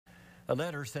A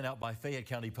letter sent out by Fayette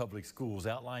County Public Schools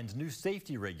outlines new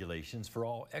safety regulations for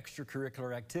all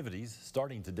extracurricular activities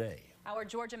starting today. Our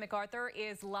Georgia MacArthur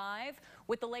is live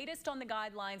with the latest on the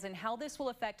guidelines and how this will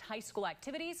affect high school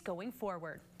activities going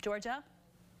forward. Georgia?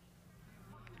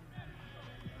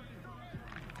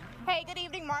 Hey, good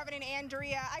evening, Marvin and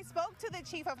Andrea. I spoke to the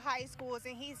chief of high schools,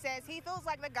 and he says he feels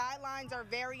like the guidelines are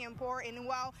very important. And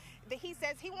while he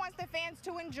says he wants the fans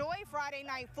to enjoy Friday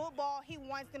night football, he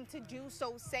wants them to do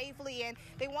so safely, and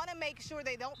they want to make sure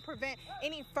they don't prevent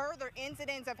any further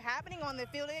incidents of happening on the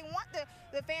field. They want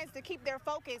the fans to keep their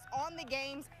focus on the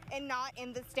games and not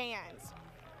in the stands.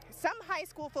 Some high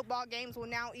school football games will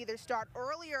now either start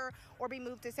earlier or be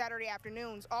moved to Saturday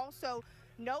afternoons. Also,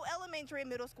 no elementary and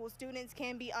middle school students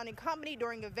can be unaccompanied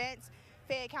during events.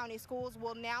 Fayette County Schools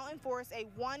will now enforce a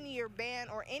one-year ban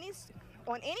on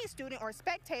any student or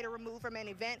spectator removed from an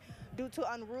event due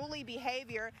to unruly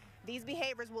behavior. These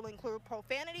behaviors will include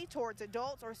profanity towards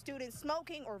adults or students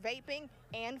smoking or vaping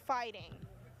and fighting.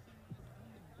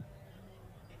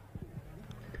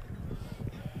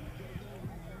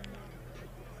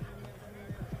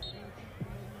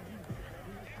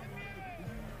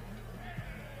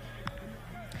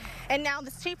 And now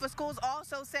the chief of schools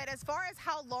also said as far as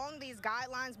how long these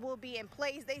guidelines will be in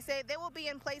place, they said they will be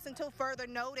in place until further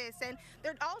notice. And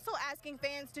they're also asking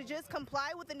fans to just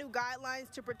comply with the new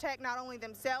guidelines to protect not only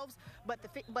themselves, but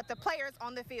the players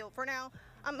on the field. For now,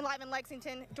 I'm live in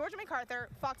Lexington. Georgia MacArthur,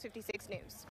 Fox 56 News.